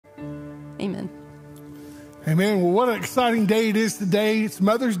Amen. Amen. Well, what an exciting day it is today. It's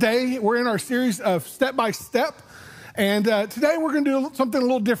Mother's Day. We're in our series of Step by Step. And today we're going to do something a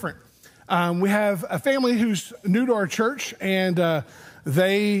little different. We have a family who's new to our church, and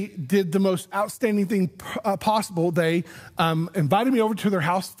they did the most outstanding thing possible. They invited me over to their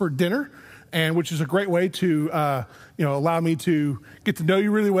house for dinner, and which is a great way to allow me to get to know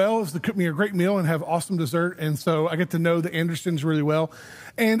you really well, is to cook me a great meal and have awesome dessert. And so I get to know the Andersons really well.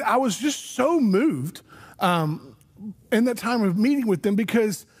 And I was just so moved in that time of meeting with them,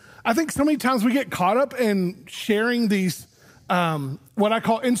 because I think so many times we get caught up in sharing these, what I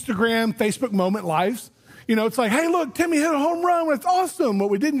call Instagram, Facebook moment lives. You know, it's like, hey, look, Timmy hit a home run. That's awesome. What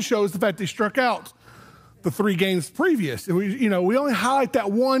we didn't show is the fact they struck out the 3 games previous. And we only highlight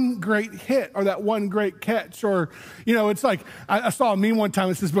that one great hit or that one great catch. Or, it's like, I saw a meme one time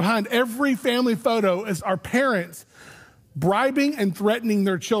that says, behind every family photo is our parents bribing and threatening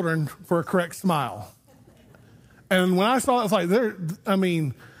their children for a correct smile. And when I saw it, I was like,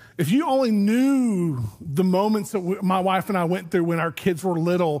 if you only knew the moments that my wife and I went through when our kids were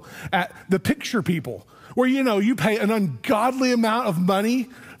little, at the picture people, where, you pay an ungodly amount of money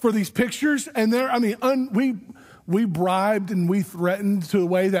for these pictures. And we bribed and we threatened to a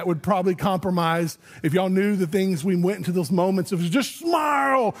way that would probably compromise. If y'all knew the things we went into those moments, it was just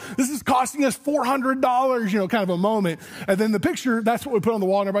smile. This is costing us $400, kind of a moment. And then the picture, that's what we put on the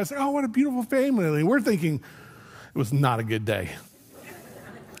wall. And everybody's like, oh, what a beautiful family. And we're thinking, it was not a good day.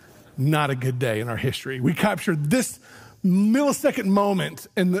 Not a good day in our history. We captured this millisecond moment,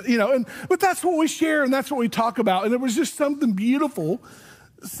 but that's what we share and that's what we talk about. And it was just something beautiful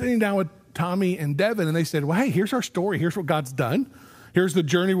sitting down with Tommy and Devin, and they said, well, hey, here's our story. Here's what God's done. Here's the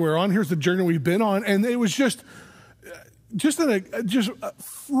journey we're on. Here's the journey we've been on. And it was just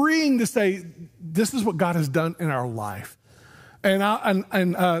freeing to say, this is what God has done in our life. And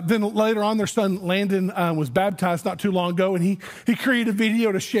then later on, their son Landon was baptized not too long ago, and he created a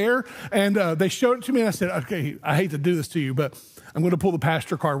video to share, and they showed it to me, and I said, okay, I hate to do this to you, but I'm going to pull the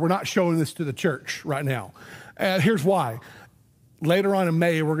pastor card. We're not showing this to the church right now. Here's why. Later on in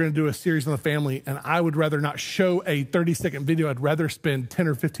May, we're going to do a series on the family, and I would rather not show a 30-second video. I'd rather spend 10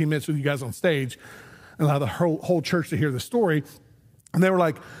 or 15 minutes with you guys on stage and allow the whole church to hear the story. And they were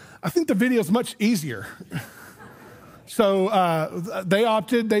like, I think the video is much easier. So they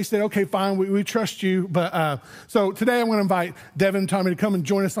opted. They said, okay, fine, we trust you. But so today I'm going to invite Devin and Tommy to come and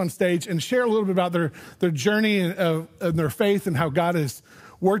join us on stage and share a little bit about their journey and their faith and how God has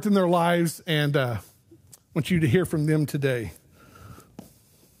worked in their lives. And I want you to hear from them today.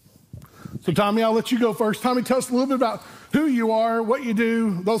 So Tommy, I'll let you go first. Tommy, tell us a little bit about who you are, what you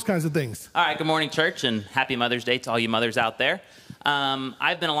do, those kinds of things. All right, good morning, church, and happy Mother's Day to all you mothers out there.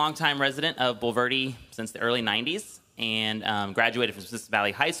 I've been a longtime resident of Bulverde since the early 90s. And graduated from Smith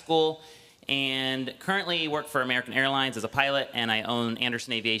Valley High School, and currently work for American Airlines as a pilot, and I own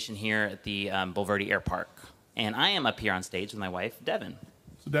Anderson Aviation here at the Bulverde Air Park. And I am up here on stage with my wife, Devin.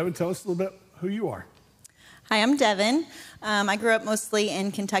 So Devin, tell us a little bit who you are. Hi, I'm Devin. I grew up mostly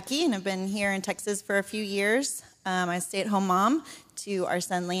in Kentucky, and have been here in Texas for a few years. I'm a stay-at-home mom to our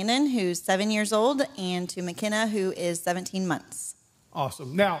son Landon, who's 7 years old, and to McKenna, who is 17 months.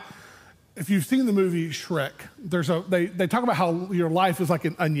 Awesome. Now, if you've seen the movie Shrek, they talk about how your life is like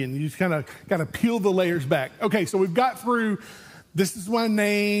an onion. You just kind of got to peel the layers back. Okay, so we've got through, this is my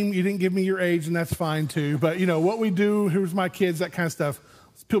name, you didn't give me your age, and that's fine too. But, what we do, here's my kids, that kind of stuff.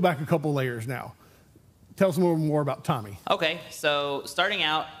 Let's peel back a couple layers now. Tell us a little more about Tommy. Okay, so starting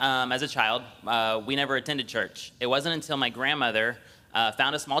out as a child, we never attended church. It wasn't until my grandmother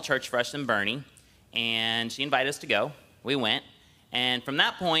found a small church for us in Bernie, and she invited us to go. We went. And from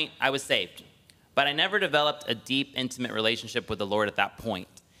that point, I was saved. But I never developed a deep, intimate relationship with the Lord at that point.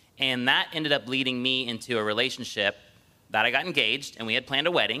 And that ended up leading me into a relationship that I got engaged, and we had planned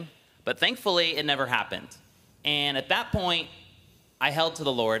a wedding. But thankfully, it never happened. And at that point, I held to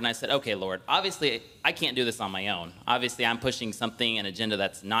the Lord, and I said, okay, Lord, obviously, I can't do this on my own. Obviously, I'm pushing something, an agenda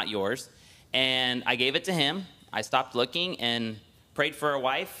that's not yours. And I gave it to him. I stopped looking and prayed for a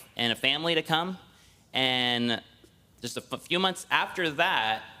wife and a family to come. And just a few months after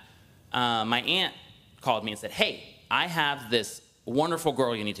that, my aunt called me and said, hey, I have this wonderful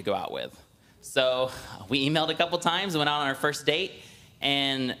girl you need to go out with. So we emailed a couple times, went out on our first date,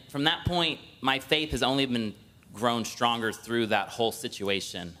 and from that point, my faith has only been grown stronger through that whole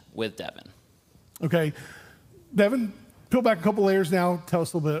situation with Devin. Okay. Devin, peel back a couple layers now. Tell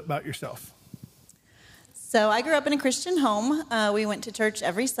us a little bit about yourself. So I grew up in a Christian home. We went to church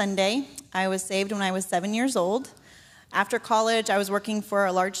every Sunday. I was saved when I was 7 years old. After college, I was working for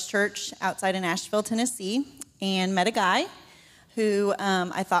a large church outside of Nashville, Tennessee, and met a guy who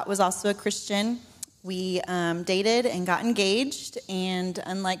I thought was also a Christian. We dated and got engaged, and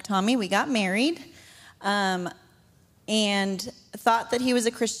unlike Tommy, we got married. And thought that he was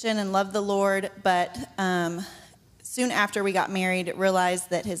a Christian and loved the Lord, but soon after we got married, realized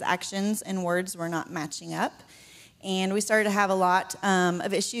that his actions and words were not matching up. And we started to have a lot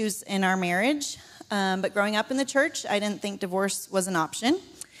of issues in our marriage. But growing up in the church, I didn't think divorce was an option.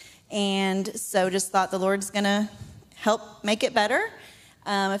 And so just thought the Lord's going to help make it better.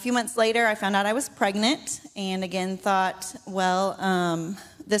 A few months later, I found out I was pregnant, and again thought, well,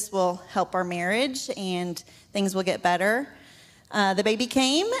 this will help our marriage and things will get better. The baby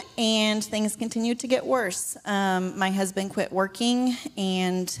came, and things continued to get worse. My husband quit working,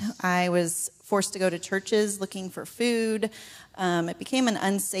 and I was forced to go to churches looking for food. It became an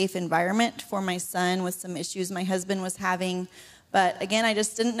unsafe environment for my son with some issues my husband was having. But again, I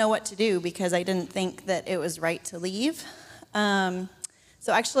just didn't know what to do because I didn't think that it was right to leave.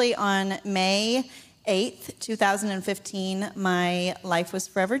 So actually on May 8th, 2015, my life was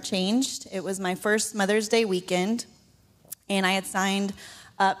forever changed. It was my first Mother's Day weekend, and I had signed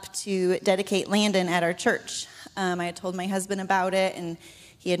up to dedicate Landon at our church. I had told my husband about it, and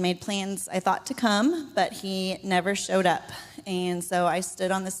he had made plans, I thought, to come, but he never showed up. And so I stood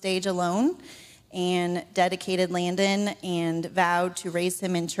on the stage alone and dedicated Landon and vowed to raise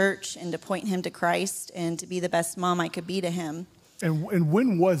him in church and to point him to Christ and to be the best mom I could be to him. And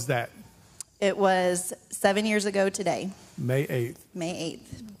when was that? It was 7 years ago today. May 8th. May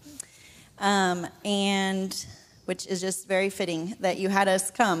 8th. And which is just very fitting that you had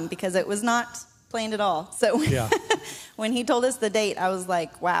us come because it was not planned at all. So yeah. When he told us the date, I was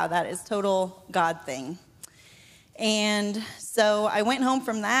like, wow, that is total God thing. And so I went home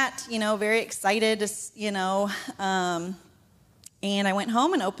from that, very excited, and I went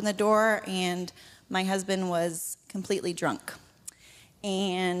home and opened the door, and my husband was completely drunk.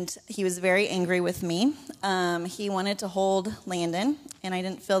 And he was very angry with me. He wanted to hold Landon, and I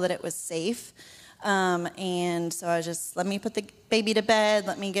didn't feel that it was safe. And so I was just, let me put the baby to bed,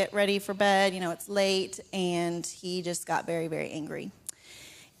 let me get ready for bed, it's late. And he just got very, very angry.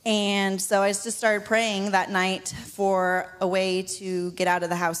 And so I just started praying that night for a way to get out of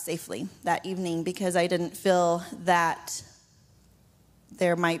the house safely that evening because I didn't feel that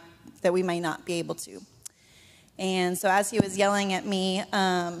we might not be able to. And so as he was yelling at me,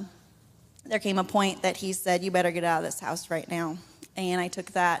 there came a point that he said, you better get out of this house right now. And I took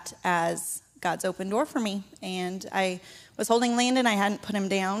that as God's open door for me. And I was holding Landon. I hadn't put him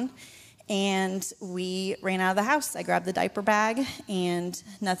down. And we ran out of the house. I grabbed the diaper bag, and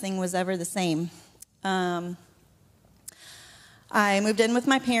nothing was ever the same. I moved in with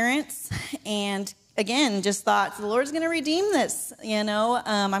my parents, and again, just thought, the Lord's going to redeem this.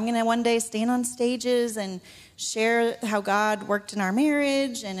 I'm going to one day stand on stages and share how God worked in our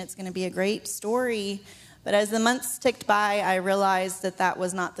marriage, and it's going to be a great story. But as the months ticked by, I realized that that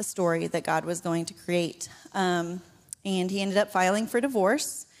was not the story that God was going to create. And he ended up filing for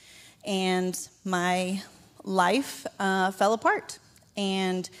divorce, and my life fell apart.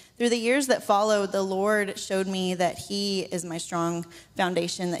 And through the years that followed, the Lord showed me that he is my strong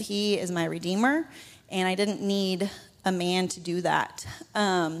foundation, that he is my redeemer, and I didn't need a man to do that.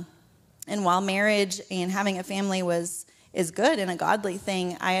 And while marriage and having a family is good and a godly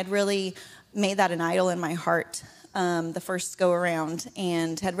thing, I had really made that an idol in my heart the first go around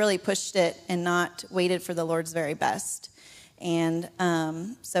and had really pushed it and not waited for the Lord's very best. And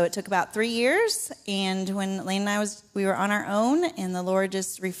so it took about 3 years, and when Lane and I we were on our own, and the Lord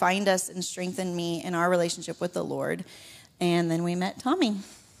just refined us and strengthened me in our relationship with the Lord. And then we met Tommy.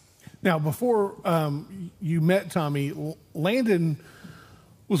 Now, before you met Tommy, Landon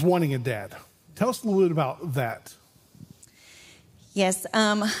was wanting a dad. Tell us a little bit about that. Yes.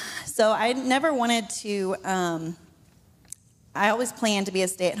 So I never wanted to, I always planned to be a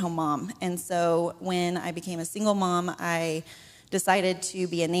stay-at-home mom. And so when I became a single mom, I decided to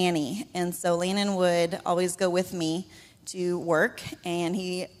be a nanny. And so Landon would always go with me to work.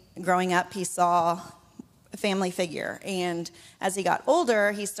 And growing up, he saw a family figure. And as he got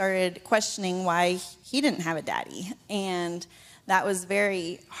older, he started questioning why he didn't have a daddy. And that was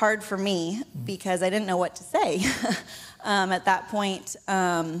very hard for me because I didn't know what to say. At that point,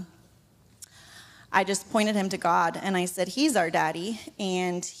 I just pointed him to God, and I said, he's our daddy,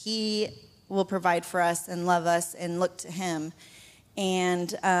 and he will provide for us and love us and look to him.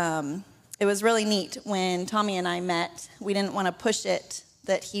 And it was really neat when Tommy and I met. We didn't want to push it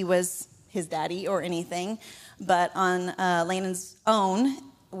that he was his daddy or anything, but on Landon's own,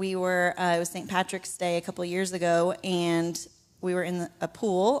 it was St. Patrick's Day a couple of years ago, and we were in a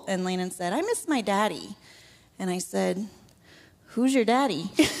pool, and Landon said, I miss my daddy. And I said, who's your daddy?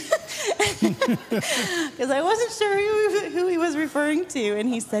 Because I wasn't sure who he was referring to. And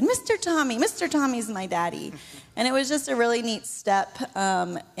he said, Mr. Tommy. Mr. Tommy's my daddy. And it was just a really neat step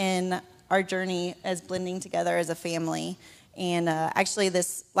in our journey as blending together as a family. And actually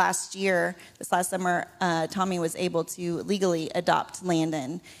this last summer, Tommy was able to legally adopt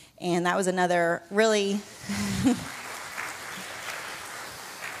Landon. And that was another really,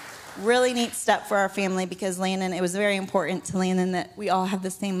 really neat step for our family because Landon, it was very important to Landon that we all have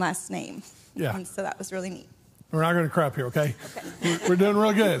the same last name. Yeah. And so that was really neat. We're not going to cry up here, okay? We're doing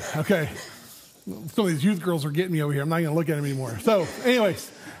real good, okay? Some of these youth girls are getting me over here. I'm not going to look at them anymore. So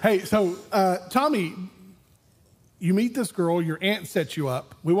anyways, hey, so Tommy, you meet this girl, your aunt sets you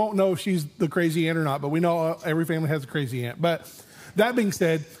up. We won't know if she's the crazy aunt or not, but we know every family has a crazy aunt. But that being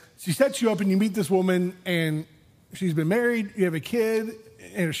said, she sets you up and you meet this woman and she's been married, you have a kid,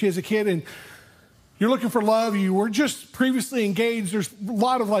 and she has a kid, and you're looking for love. You were just previously engaged. There's a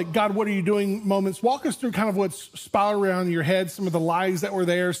lot of like, God, what are you doing moments. Walk us through kind of what's spiraling around in your head, some of the lies that were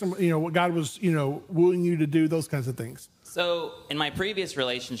there, some, what God was, wooing you to do, those kinds of things. So in my previous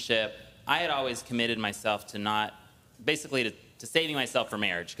relationship, I had always committed myself to to saving myself for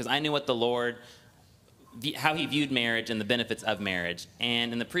marriage because I knew what the Lord, how he viewed marriage and the benefits of marriage.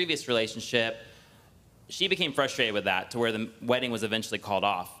 And in the previous relationship, she became frustrated with that to where the wedding was eventually called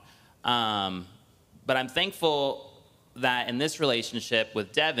off. But I'm thankful that in this relationship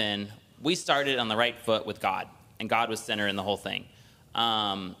with Devin, we started on the right foot with God, and God was center in the whole thing.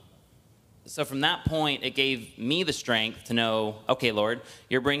 So from that point, it gave me the strength to know, okay, Lord,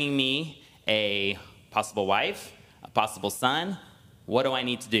 you're bringing me a possible wife, a possible son. What do I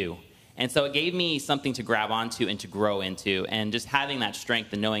need to do? And so it gave me something to grab onto and to grow into, and just having that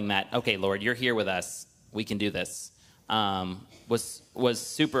strength and knowing that, okay, Lord, you're here with us. We can do this. Was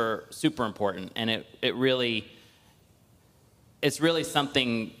super, super important. And it's really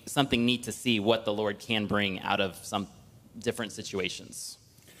something neat to see what the Lord can bring out of some different situations.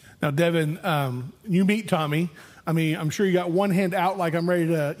 Now, Devin, you meet Tommy. I mean, I'm sure you got one hand out like I'm ready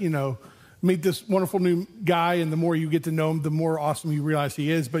to, meet this wonderful new guy, and the more you get to know him, the more awesome you realize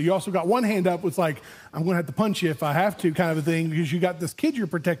he is. But you also got one hand up with like, I'm going to have to punch you if I have to kind of a thing because you got this kid you're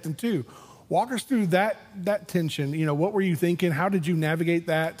protecting too. Walk us through that tension. What were you thinking? How did you navigate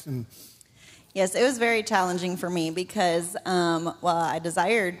that? And yes, it was very challenging for me because, I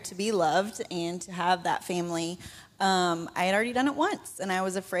desired to be loved and to have that family. I had already done it once, and I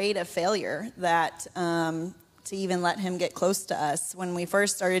was afraid of failure that to even let him get close to us. When we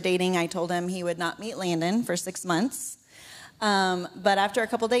first started dating, I told him he would not meet Landon for 6 months. But after a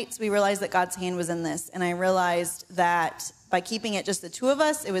couple dates, we realized that God's hand was in this, and I realized that by keeping it just the two of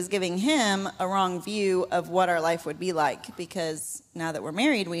us, it was giving him a wrong view of what our life would be like, because now that we're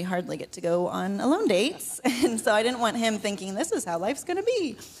married, we hardly get to go on alone dates. And so I didn't want him thinking this is how life's going to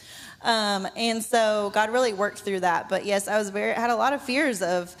be. And so God really worked through that. But yes, I had a lot of fears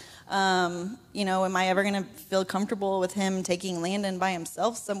of, am I ever going to feel comfortable with him taking Landon by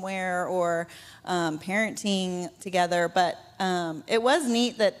himself somewhere or parenting together? But it was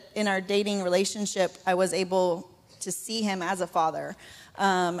neat that in our dating relationship, I was able to see him as a father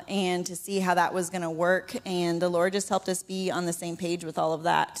and to see how that was going to work. And the Lord just helped us be on the same page with all of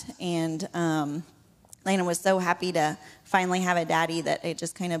that. And Landon was so happy to finally have a daddy that it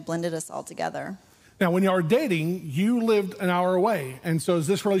just kind of blended us all together. Now, when you were dating, you lived an hour away. And so as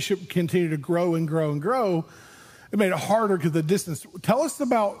this relationship continued to grow and grow and grow, it made it harder because of the distance. Tell us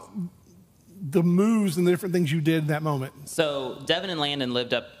about the moves and the different things you did in that moment. So Devin and Landon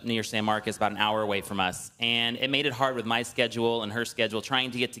lived up near San Marcos, about an hour away from us. And it made it hard with my schedule and her schedule,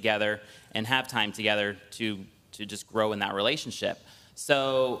 trying to get together and have time together to just grow in that relationship.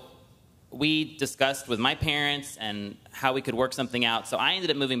 So we discussed with my parents and how we could work something out. So I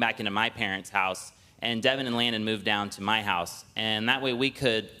ended up moving back into my parents' house, and Devin and Landon moved down to my house. And that way we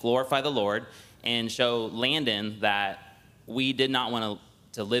could glorify the Lord and show Landon that we did not want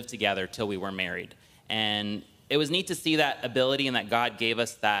to live together till we were married. And it was neat to see that ability and that God gave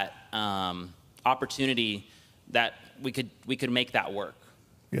us that opportunity that we could make that work.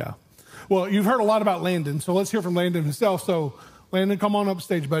 Yeah. Well, you've heard a lot about Landon, so let's hear from Landon himself. So Landon, come on up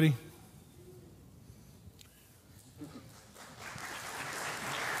stage, buddy.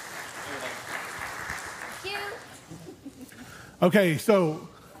 Okay, so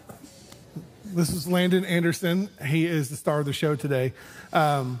this is Landon Anderson. He is the star of the show today.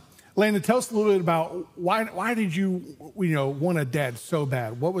 Landon, tell us a little bit about why did you want a dad so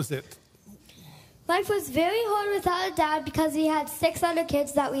bad? What was it? Life was very hard without a dad because we had 6 other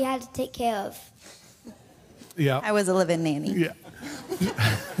kids that we had to take care of. Yeah. I was a live-in nanny. Yeah.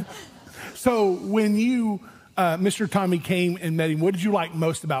 So when you Mr. Tommy came and met him, what did you like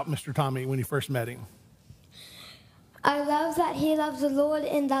most about Mr. Tommy when you first met him? I love that he loves the Lord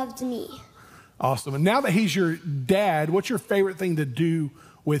and loves me. Awesome. And now that he's your dad, what's your favorite thing to do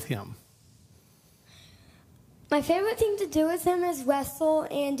with him? My favorite thing to do with him is wrestle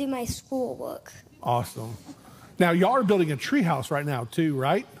and do my schoolwork. Awesome. Now, y'all are building a treehouse right now, too,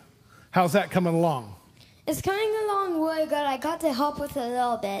 right? How's that coming along? It's coming along really good. I got to help with it a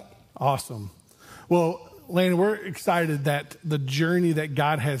little bit. Awesome. Well, Landon, we're excited that the journey that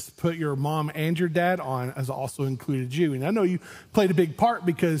God has put your mom and your dad on has also included you. And I know you played a big part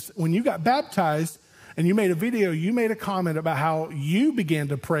because when you got baptized and you made a video, you made a comment about how you began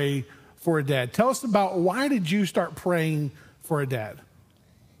to pray for a dad. Tell us about why did you start praying for a dad?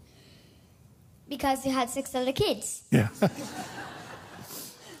 Because you had 6 other kids. Yeah.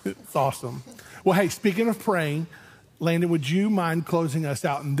 It's awesome. Well, hey, speaking of praying, Landon, would you mind closing us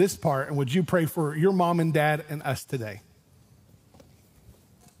out in this part, and would you pray for your mom and dad and us today?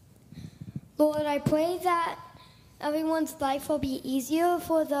 Lord, I pray that everyone's life will be easier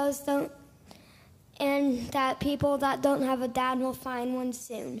for those and that people that don't have a dad will find one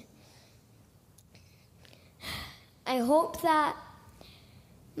soon. I hope that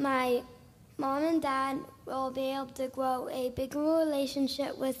my mom and dad will be able to grow a bigger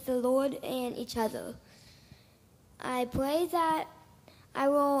relationship with the Lord and each other. I pray that I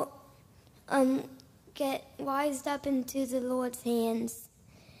will get wised up into the Lord's hands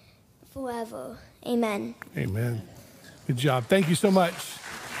forever. Amen. Amen. Good job. Thank you so much.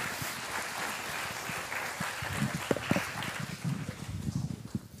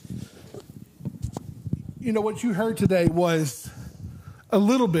 You know, what you heard today was a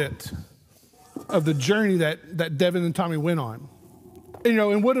little bit of the journey that Devin and Tommy went on. You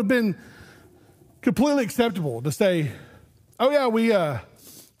know, and would have been completely acceptable to say, oh yeah,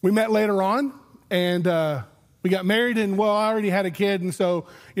 we met later on and we got married and well, I already had a kid. And so,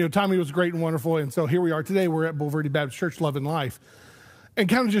 you know, Tommy was great and wonderful. And so here we are today. We're at Bulverde Baptist Church, Love and Life, and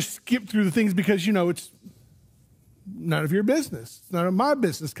kind of just skip through the things because, you know, it's none of your business. It's none of my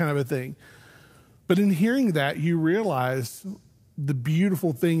business kind of a thing. But in hearing that, you realize the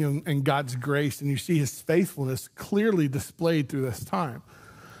beautiful thing in God's grace, and you see his faithfulness clearly displayed through this time.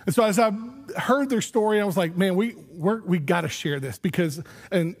 And so as I heard their story, I was like, man, we got to share this because,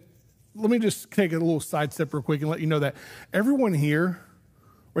 and let me just take a little side step real quick and let you know that everyone here,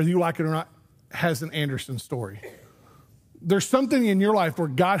 whether you like it or not, has an Anderson story. There's something in your life where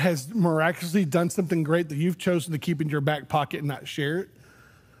God has miraculously done something great that you've chosen to keep in your back pocket and not share it.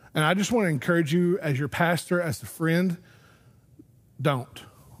 And I just want to encourage you as your pastor, as a friend, don't.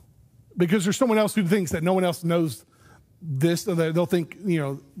 Because there's someone else who thinks that no one else knows this, or they'll think, you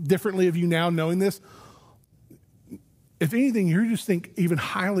know, differently of you now knowing this. If anything, you just think even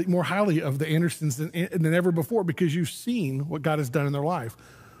more highly of the Andersons than ever before because you've seen what God has done in their life.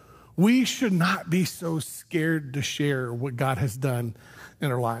 We should not be so scared to share what God has done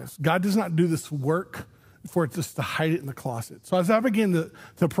in our lives. God does not do this work for it just to hide it in the closet. So as I begin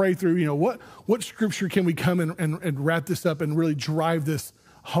to pray through, you know, what scripture can we come and wrap this up and really drive this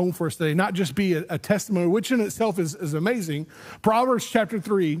home for us today, not just be a testimony, which in itself is amazing. Proverbs chapter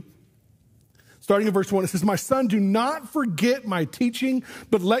 3, starting in verse 1, it says, "My son, do not forget my teaching,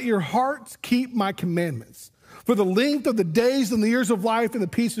 but let your hearts keep my commandments. For the length of the days and the years of life and the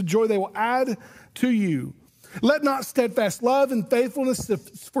peace and joy they will add to you. Let not steadfast love and faithfulness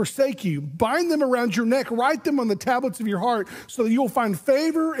forsake you. Bind them around your neck. Write them on the tablets of your heart so that you will find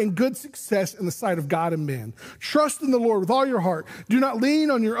favor and good success in the sight of God and men. Trust in the Lord with all your heart. Do not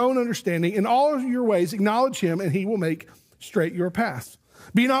lean on your own understanding. In all of your ways acknowledge him, and he will make straight your paths.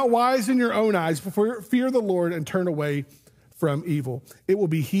 Be not wise in your own eyes, but fear the Lord and turn away from evil. It will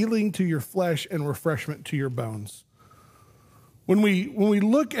be healing to your flesh and refreshment to your bones." When we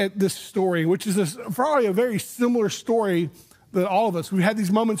look at this story, which is probably a very similar story that all of us, we've had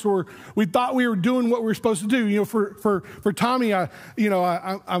these moments where we thought we were doing what we were supposed to do. You know, for Tommy, I'm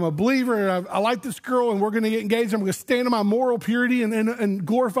a believer and I like this girl and we're going to get engaged. I'm going to stand in my moral purity and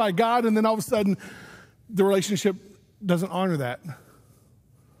glorify God. And then all of a sudden, the relationship doesn't honor that.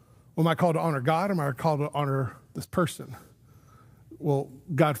 Well, am I called to honor God or am I called to honor this person? Well,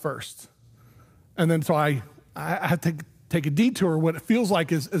 God first. And then so I have to take a detour, what it feels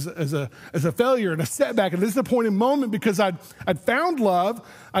like is a failure and a setback, and a disappointing moment because I'd found love,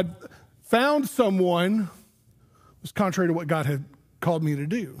 I'd found someone who was contrary to what God had called me to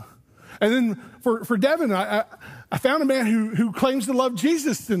do. And then for Devin, I found a man who claims to love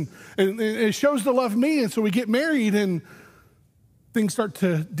Jesus and it shows to love me, and so we get married and things start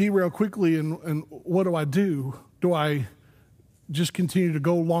to derail quickly, and what do? Do I just continue to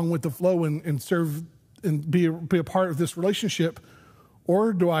go along with the flow and serve be a part of this relationship?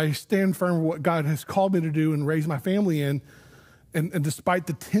 Or do I stand firm with what God has called me to do and raise my family in, and despite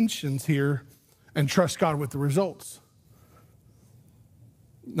the tensions here, and trust God with the results?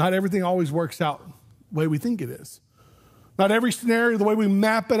 Not everything always works out the way we think it is. Not every scenario, the way we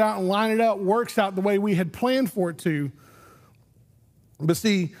map it out and line it up, works out the way we had planned for it to. But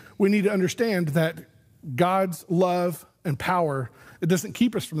see, we need to understand that God's love and power, it doesn't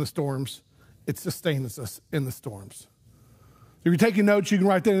keep us from the storms. It sustains us in the storms. If you're taking notes, you can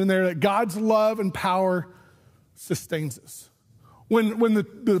write that in there, that God's love and power sustains us. When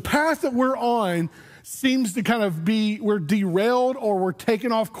the path that we're on seems to kind of be, we're derailed or we're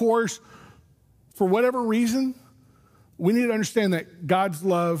taken off course for whatever reason, we need to understand that God's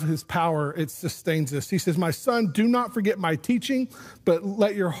love, his power, it sustains us. He says, my son, do not forget my teaching, but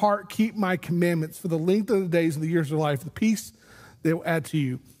let your heart keep my commandments for the length of the days of the years of life, the peace they will add to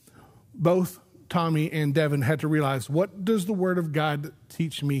you. Both Tommy and Devin had to realize, what does the word of God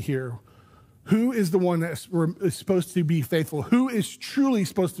teach me here? Who is the one that is supposed to be faithful? Who is truly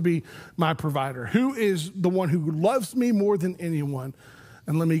supposed to be my provider? Who is the one who loves me more than anyone?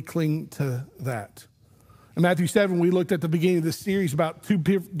 And let me cling to that. In Matthew 7, we looked at the beginning of this series about two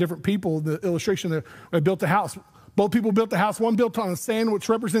different people, the illustration that built a house. Both people built the house. One built on sand, which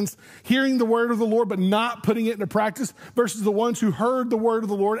represents hearing the word of the Lord, but not putting it into practice, versus the ones who heard the word of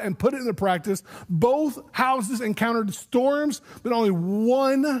the Lord and put it into practice. Both houses encountered storms, but only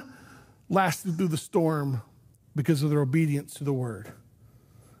one lasted through the storm because of their obedience to the word.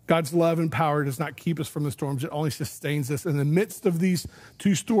 God's love and power does not keep us from the storms. It only sustains us. In the midst of these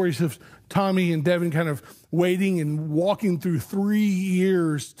two stories of Tommy and Devin kind of waiting and walking through 3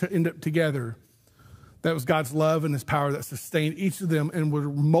 years to end up together, that was God's love and his power that sustained each of them and were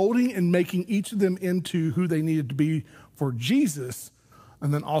molding and making each of them into who they needed to be for Jesus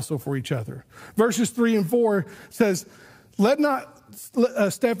and then also for each other. Verses 3 and 4 says, let not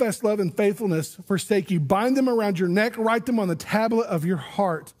steadfast love and faithfulness forsake you. Bind them around your neck, write them on the tablet of your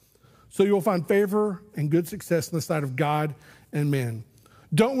heart, so you will find favor and good success in the sight of God and men.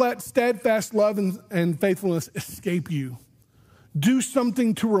 Don't let steadfast love and faithfulness escape you. Do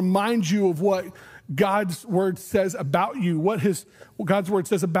something to remind you of what God's word says about you, what God's word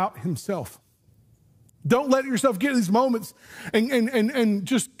says about himself. Don't let yourself get in these moments and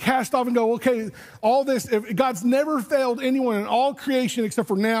just cast off and go, okay, all this, if God's never failed anyone in all creation except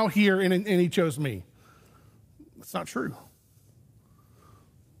for now here, and he chose me. That's not true.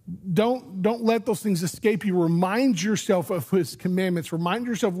 Don't let those things escape you. Remind yourself of his commandments. Remind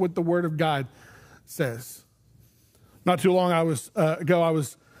yourself of what the word of God says. Not too long ago, I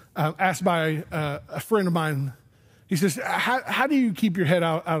was asked by a friend of mine. He says, how do you keep your head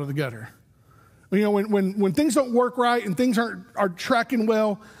out of the gutter? You know, when things don't work right and things aren't tracking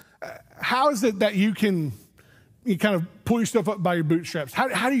well, how is it that you kind of pull yourself up by your bootstraps?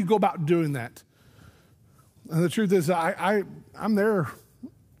 How do you go about doing that? And the truth is, I'm there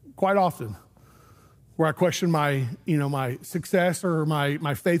quite often, where I question my success or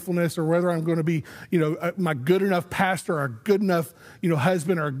my faithfulness, or whether I'm going to be, my good enough pastor or a good enough,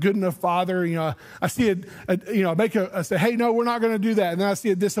 husband or a good enough father. I see I say, hey, no, we're not going to do that. And then I see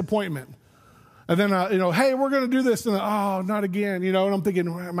a disappointment. And then, hey, we're going to do this. And oh, not again, and I'm thinking,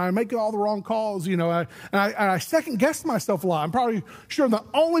 am I making all the wrong calls? I second guess myself a lot. I'm probably sure I'm the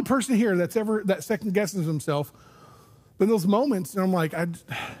only person here that second guesses himself. But in those moments, I'm like,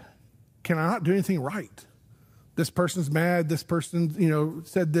 can I not do anything right? This person's mad. This person,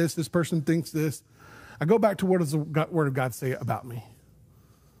 said this. This person thinks this. I go back to what does the word of God say about me?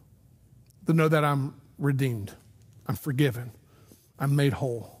 To know that I'm redeemed. I'm forgiven. I'm made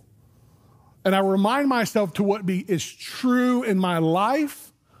whole. And I remind myself to what is true in my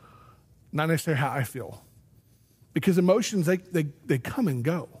life, not necessarily how I feel. Because emotions, they come and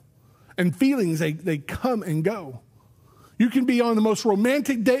go. And feelings, they come and go. You can be on the most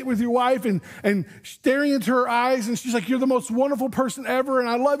romantic date with your wife and staring into her eyes, and she's like, you're the most wonderful person ever, and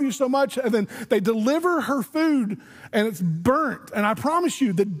I love you so much. And then they deliver her food, and it's burnt. And I promise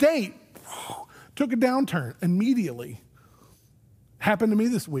you, the date took a downturn immediately. Happened to me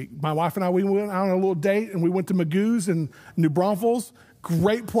this week. My wife and I, we went out on a little date, and we went to Magoo's in New Braunfels.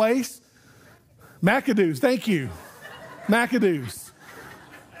 Great place. McAdoo's, thank you. McAdoo's.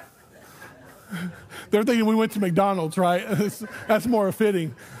 They're thinking we went to McDonald's, right? That's more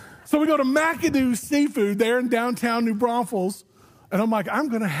fitting. So we go to McAdoo's Seafood there in downtown New Braunfels, and I'm like, I'm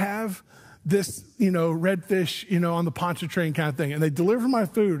going to have this, redfish, on the pontchartrain kind of thing. And they deliver my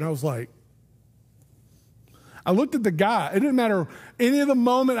food, and I was like, I looked at the guy. It didn't matter any of the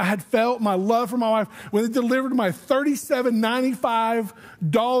moment I had felt my love for my wife. When they delivered my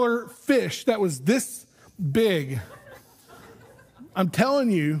 $37.95 fish that was this big. I'm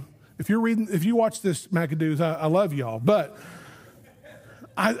telling you, if you watch this, McAdoo's, I love y'all, but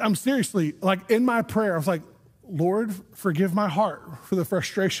I'm seriously, like in my prayer, I was like, Lord, forgive my heart for the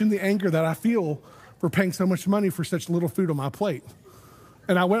frustration, the anger that I feel for paying so much money for such little food on my plate.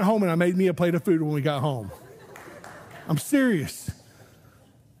 And I went home and I made me a plate of food when we got home. I'm serious.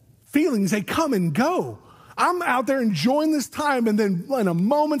 Feelings, they come and go. I'm out there enjoying this time, and then in a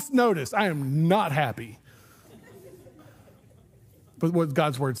moment's notice, I am not happy. But what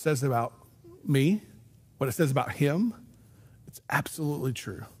God's word says about me, what it says about him, it's absolutely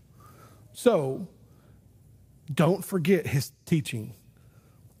true. So don't forget his teaching.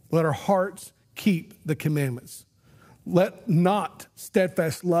 Let our hearts keep the commandments. Let not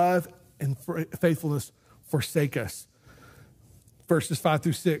steadfast love and faithfulness forsake us. Verses 5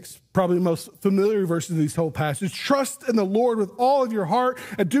 through 6, probably the most familiar verses of these whole passages. Trust in the Lord with all of your heart,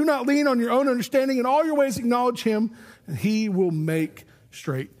 and do not lean on your own understanding. In all your ways acknowledge him, and he will make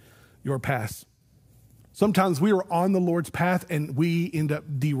straight your paths. Sometimes we are on the Lord's path and we end up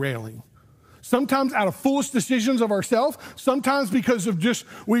derailing. Sometimes out of foolish decisions of ourselves, sometimes because of just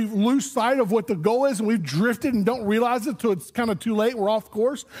we lose sight of what the goal is and we've drifted and don't realize it till it's kind of too late and we're off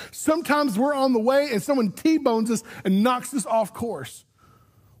course. Sometimes we're on the way and someone T-bones us and knocks us off course.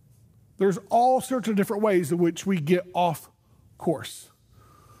 There's all sorts of different ways in which we get off course.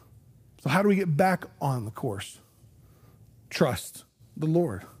 So how do we get back on the course? Trust the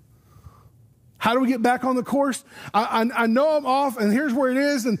Lord. How do we get back on the course? I know I'm off, and here's where it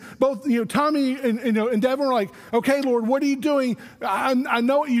is. And both, Tommy and Devin are like, okay, Lord, what are you doing? I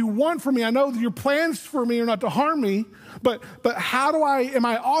know what you want from me. I know that your plans for me are not to harm me. But am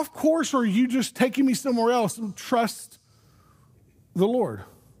I off course, or are you just taking me somewhere else? Trust the Lord.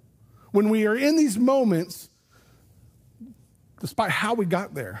 When we are in these moments, despite how we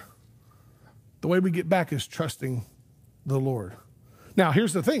got there, the way we get back is trusting the Lord. Now,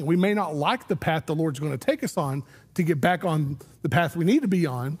 here's the thing. We may not like the path the Lord's going to take us on to get back on the path we need to be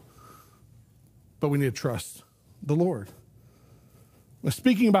on, but we need to trust the Lord. Now,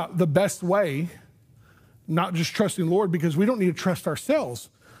 speaking about the best way, not just trusting the Lord, because we don't need to trust ourselves.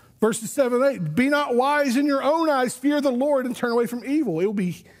 Verses 7 and 8, be not wise in your own eyes, fear the Lord, and turn away from evil. It will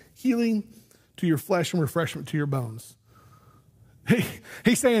be healing to your flesh and refreshment to your bones.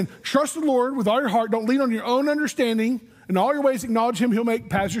 He's saying, trust the Lord with all your heart. Don't lean on your own understanding. In all your ways, acknowledge him. He'll make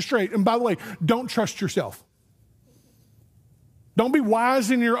paths straight. And by the way, don't trust yourself. Don't be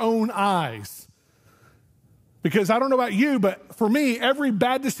wise in your own eyes. Because I don't know about you, but for me, every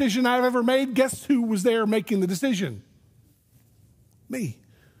bad decision I've ever made, guess who was there making the decision? Me.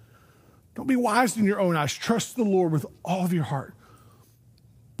 Don't be wise in your own eyes. Trust the Lord with all of your heart.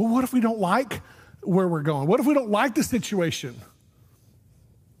 But what if we don't like where we're going? What if we don't like the situation?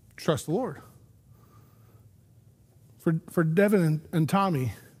 Trust the Lord. For Devin and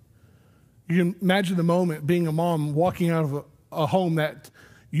Tommy, you can imagine the moment being a mom walking out of a home that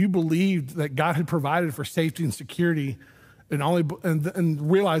you believed that God had provided for safety and security,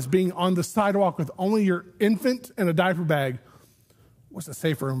 and realize being on the sidewalk with only your infant and a diaper bag was a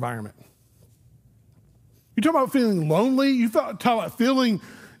safer environment. You talk about feeling lonely. You talk about feeling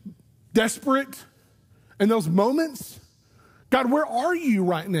desperate in those moments. God, where are you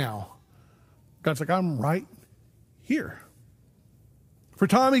right now? God's like, I'm right here. For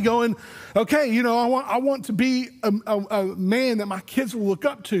Tommy going, okay, I want to be a man that my kids will look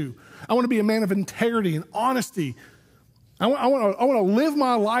up to. I want to be a man of integrity and honesty. I want to live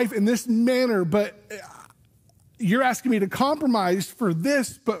my life in this manner, but you're asking me to compromise for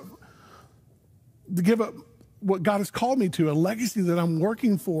this, but to give up what God has called me to, a legacy that I'm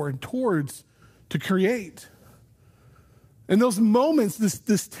working for and towards to create. In those moments,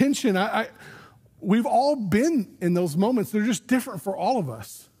 this tension, we've all been in those moments. They're just different for all of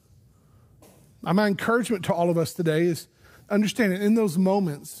us. My encouragement to all of us today is understanding in those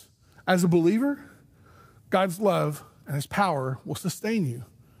moments, as a believer, God's love and his power will sustain you.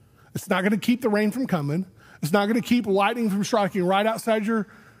 It's not going to keep the rain from coming. It's not going to keep lightning from striking right outside your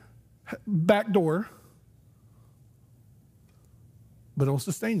back door, but it will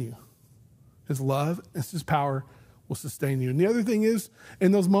sustain you. His love and his power will sustain you. And the other thing is,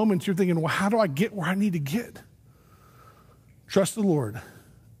 in those moments, you're thinking, well, how do I get where I need to get? Trust the Lord.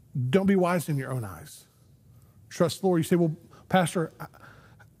 Don't be wise in your own eyes. Trust the Lord. You say, well, Pastor,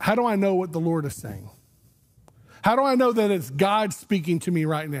 how do I know what the Lord is saying? How do I know that it's God speaking to me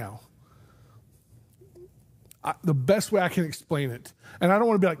right now? The best way I can explain it, and I don't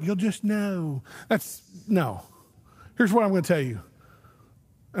want to be like, you'll just know. No. Here's what I'm going to tell you.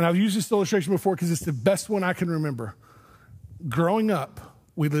 And I've used this illustration before because it's the best one I can remember. Growing up,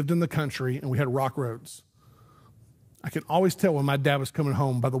 we lived in the country and we had rock roads. I can always tell when my dad was coming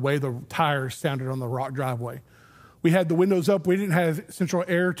home by the way the tires sounded on the rock driveway. We had the windows up. We didn't have central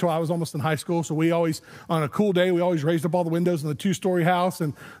air till I was almost in high school. So we always, on a cool day, we always raised up all the windows in the 2-story house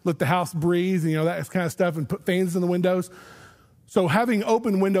and let the house breathe, and, that kind of stuff, and put fans in the windows. So having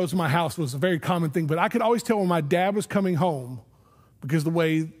open windows in my house was a very common thing. But I could always tell when my dad was coming home because the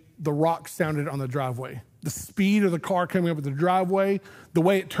way the rock sounded on the driveway, the speed of the car coming up the driveway, the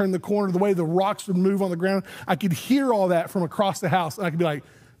way it turned the corner, the way the rocks would move on the ground. I could hear all that from across the house. And I could be like,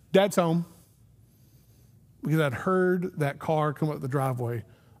 Dad's home. Because I'd heard that car come up the driveway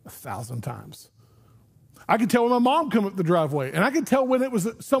 1,000 times. I could tell when my mom come up the driveway, and I could tell when it was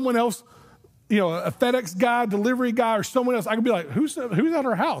someone else, a FedEx guy, delivery guy, or someone else. I could be like, who's at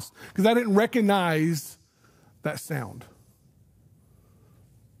her house? Because I didn't recognize that sound.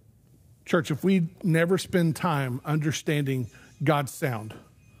 Church, if we never spend time understanding God's sound,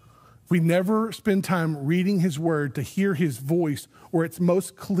 if we never spend time reading his word to hear his voice where it's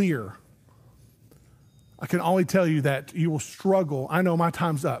most clear, I can only tell you that you will struggle. I know my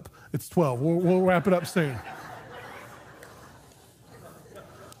time's up. It's 12. We'll wrap it up soon.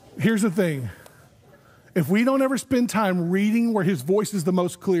 Here's the thing. If we don't ever spend time reading where his voice is the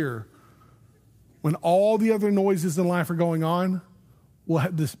most clear, when all the other noises in life are going on, we'll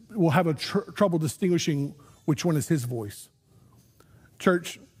have trouble distinguishing which one is his voice.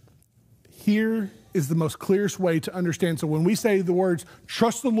 Church, here is the most clearest way to understand. So when we say the words,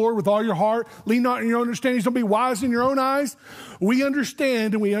 trust the Lord with all your heart, lean not in your own understanding, don't be wise in your own eyes, we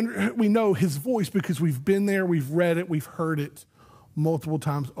understand and we know his voice because we've been there, we've read it, we've heard it multiple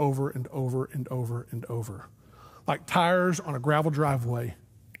times over and over and over and over. Like tires on a gravel driveway,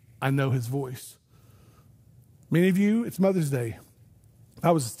 I know his voice. Many of you, it's Mother's Day. If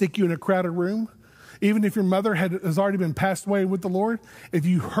I was to stick you in a crowded room, even if your mother has already been passed away with the Lord, if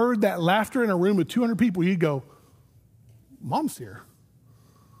you heard that laughter in a room with 200 people, you'd go, Mom's here.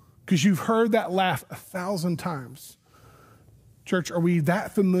 Because you've heard that laugh 1,000 times. Church, are we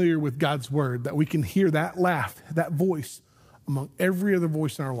that familiar with God's word that we can hear that laugh, that voice, among every other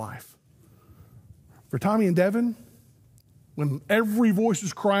voice in our life? For Tommy and Devin, when every voice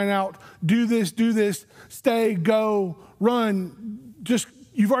is crying out, do this, stay, go, run,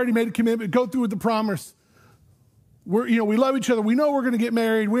 you've already made a commitment. Go through with the promise. We love each other. We know we're going to get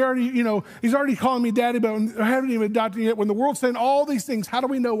married. We already, he's already calling me daddy, but I haven't even adopted yet. When the world's saying all these things, how do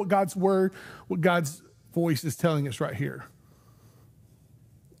we know what God's word, what God's voice is telling us right here?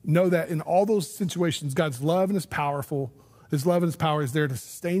 Know that in all those situations, God's love and his powerful. His love and his power is there to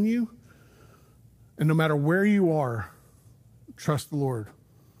sustain you. And no matter where you are, trust the Lord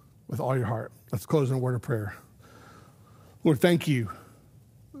with all your heart. Let's close in a word of prayer. Lord, thank you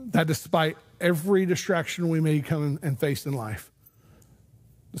that despite every distraction we may come and face in life,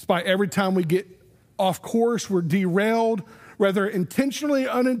 despite every time we get off course, we're derailed, whether intentionally,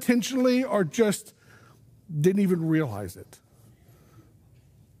 unintentionally, or just didn't even realize it,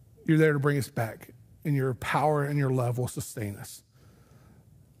 you're there to bring us back, and your power and your love will sustain us.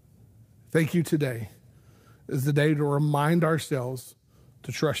 Thank you today is the day to remind ourselves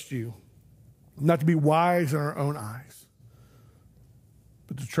to trust you, not to be wise in our own eyes,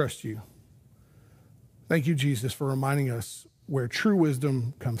 but to trust you. Thank you, Jesus, for reminding us where true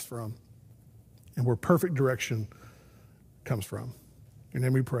wisdom comes from and where perfect direction comes from. In your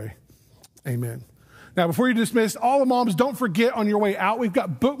name we pray. Amen. Now, before you dismiss, all the moms, don't forget on your way out, we've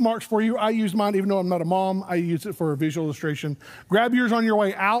got bookmarks for you. I use mine, even though I'm not a mom. I use it for a visual illustration. Grab yours on your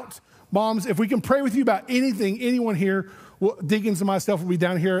way out. Moms, if we can pray with you about anything, anyone here, Deacons and myself will be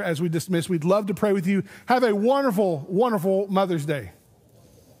down here as we dismiss. We'd love to pray with you. Have a wonderful, wonderful Mother's Day.